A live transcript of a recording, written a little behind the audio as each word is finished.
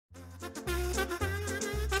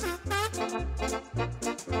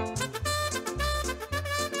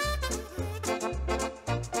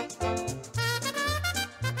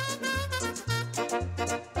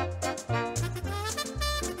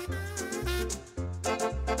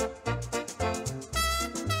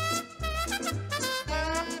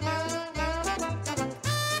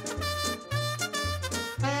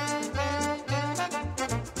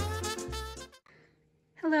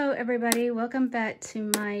everybody, welcome back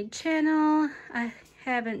to my channel. I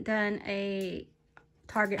haven't done a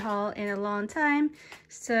Target haul in a long time,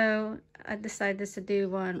 so I decided to do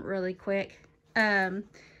one really quick. I'll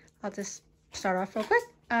just start off real quick.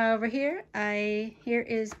 Over here, here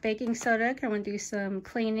is baking soda. I'm going to do some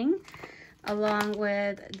cleaning along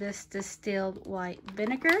with this distilled white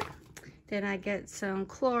vinegar. Then I get some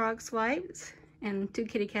Clorox wipes and 2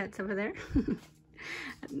 kitty cats over there.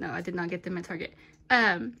 No, I did not get them at Target.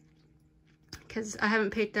 Because I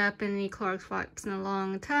haven't picked up any Clorox wipes in a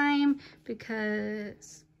long time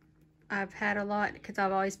because I've had a lot, because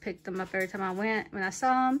I've always picked them up every time I went when I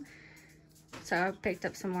saw them. So I picked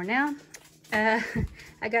up some more now. I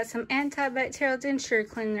got some antibacterial denture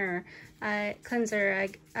cleanser. I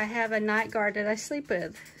have a night guard that I sleep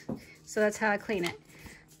with, so that's how I clean it.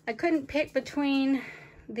 I couldn't pick between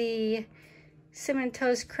the Cinnamon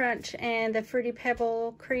Toast Crunch and the Fruity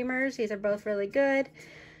Pebble creamers. These are both really good.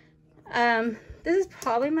 This is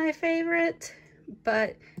probably my favorite,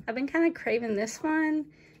 but I've been kind of craving this one,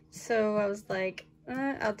 so I was like,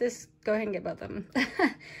 I'll just go ahead and get both of them.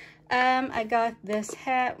 I got this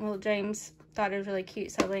hat. Well, James thought it was really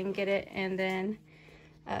cute, so I let him get it. And then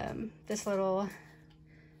this little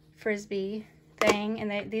frisbee thing,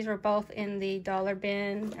 and these were both in the dollar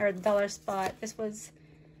bin, or the dollar spot. This was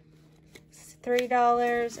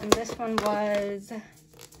 $3 and this one was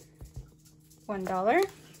 $1.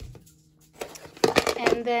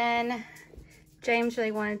 And then James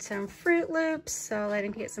really wanted some Fruit Loops, so I let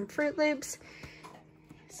him get some Fruit Loops.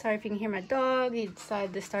 Sorry if you can hear my dog. He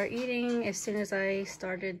decided to start eating as soon as I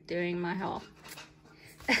started doing my haul.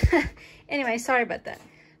 Anyway, sorry about that.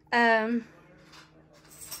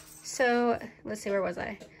 So let's see, where was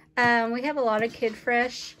I? We have a lot of Kid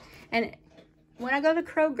Fresh, and when I go to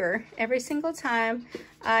Kroger, every single time,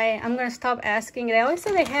 I'm going to stop asking. They always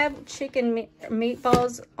say they have chicken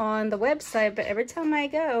meatballs on the website, but every time I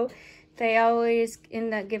go, they always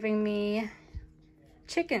end up giving me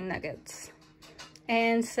chicken nuggets.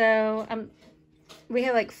 And so we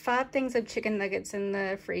have like 5 things of chicken nuggets in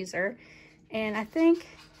the freezer, and I think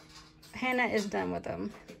Hannah is done with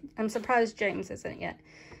them. I'm surprised James isn't yet.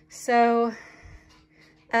 So,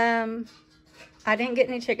 I didn't get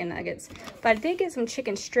any chicken nuggets, but I did get some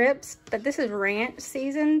chicken strips, but this is ranch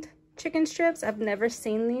seasoned chicken strips. I've never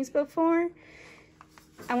seen these before.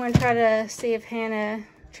 I'm going to try to see if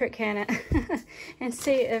trick Hannah, and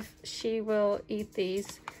see if she will eat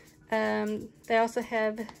these. They also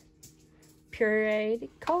have pureed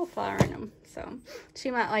cauliflower in them, so she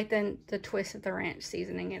might like the twist of the ranch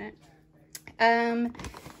seasoning in it. And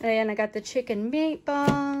I got the chicken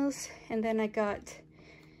meatballs, and then I got,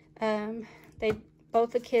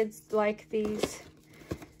 both the kids like these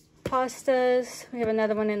pastas. We have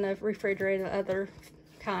another one in the refrigerator, the other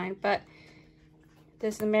kind, but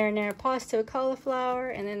this is the marinara pasta with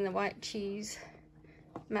cauliflower, and then the white cheese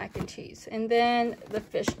mac and cheese, and then the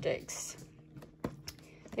fish sticks.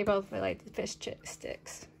 They both really like the fish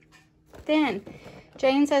sticks. Then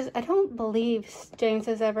James says, I don't believe James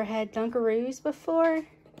has ever had Dunkaroos before.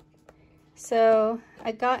 So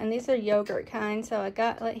I got, and these are yogurt kind, so I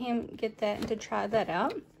let him get that and to try that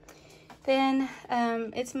out. Then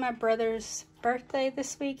it's my brother's birthday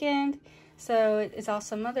this weekend, so it's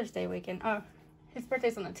also Mother's Day weekend. Oh, his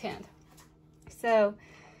birthday's on the 10th. So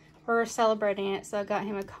we're celebrating it, so I got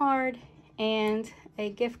him a card and a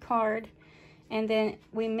gift card. And then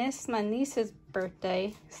we missed my niece's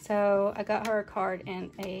birthday, so I got her a card and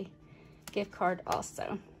a gift card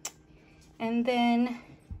also. And then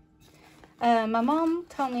my mom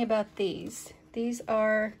told me about these. These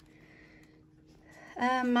are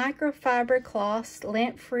microfiber cloths,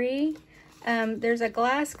 lint-free. There's a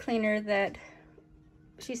glass cleaner that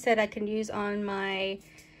she said I can use on my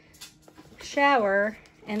shower,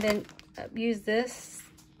 and then use this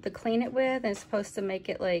to clean it with, and it's supposed to make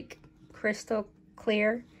it like crystal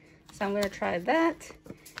clear. So I'm going to try that.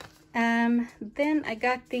 Then I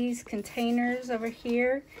got these containers over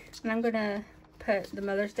here, and I'm going to put the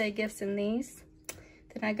Mother's Day gifts in these.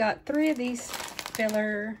 Then I got 3 of these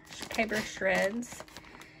filler paper shreds,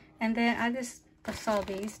 and then I saw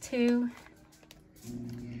these 2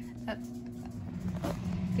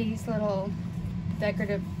 these little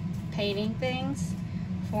decorative painting things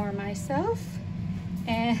for myself,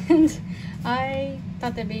 and I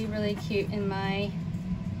thought they'd be really cute in my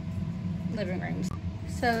living rooms.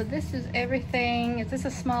 So this is everything. It's just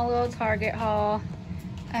a small little Target haul,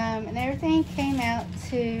 and everything came out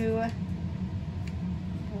to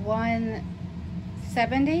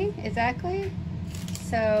 $170 exactly.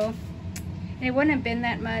 So, and it wouldn't have been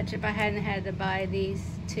that much if I hadn't had to buy these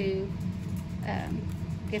 2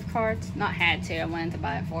 gift cards. Not had to, I wanted to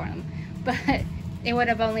buy it for them. But it would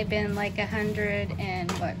have only been like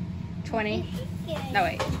 120? No,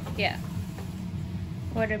 wait, yeah.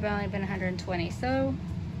 Would have only been 120. So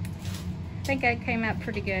I think I came out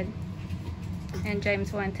pretty good. And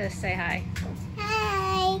James wanted to say hi.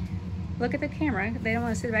 Hi. Look at the camera. They don't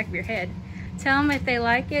want to see the back of your head. Tell them if they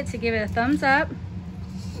like it to give it a thumbs up.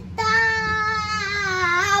 Thumbs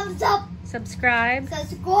up. Subscribe.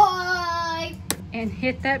 Subscribe. And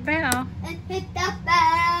hit that bell. And hit that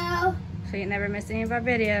bell. So you never miss any of our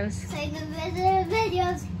videos. Say the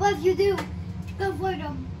videos. But if you do, go for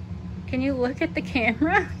them. Can you look at the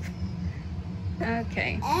camera?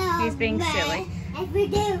 Okay. He's being silly. If we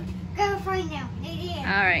do, go find them. All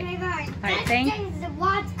right. All right. Thank.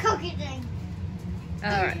 What's cooking thing?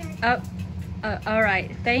 All right. Oh. All right.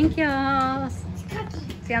 Thank y'all.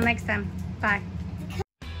 See y'all next time. Bye.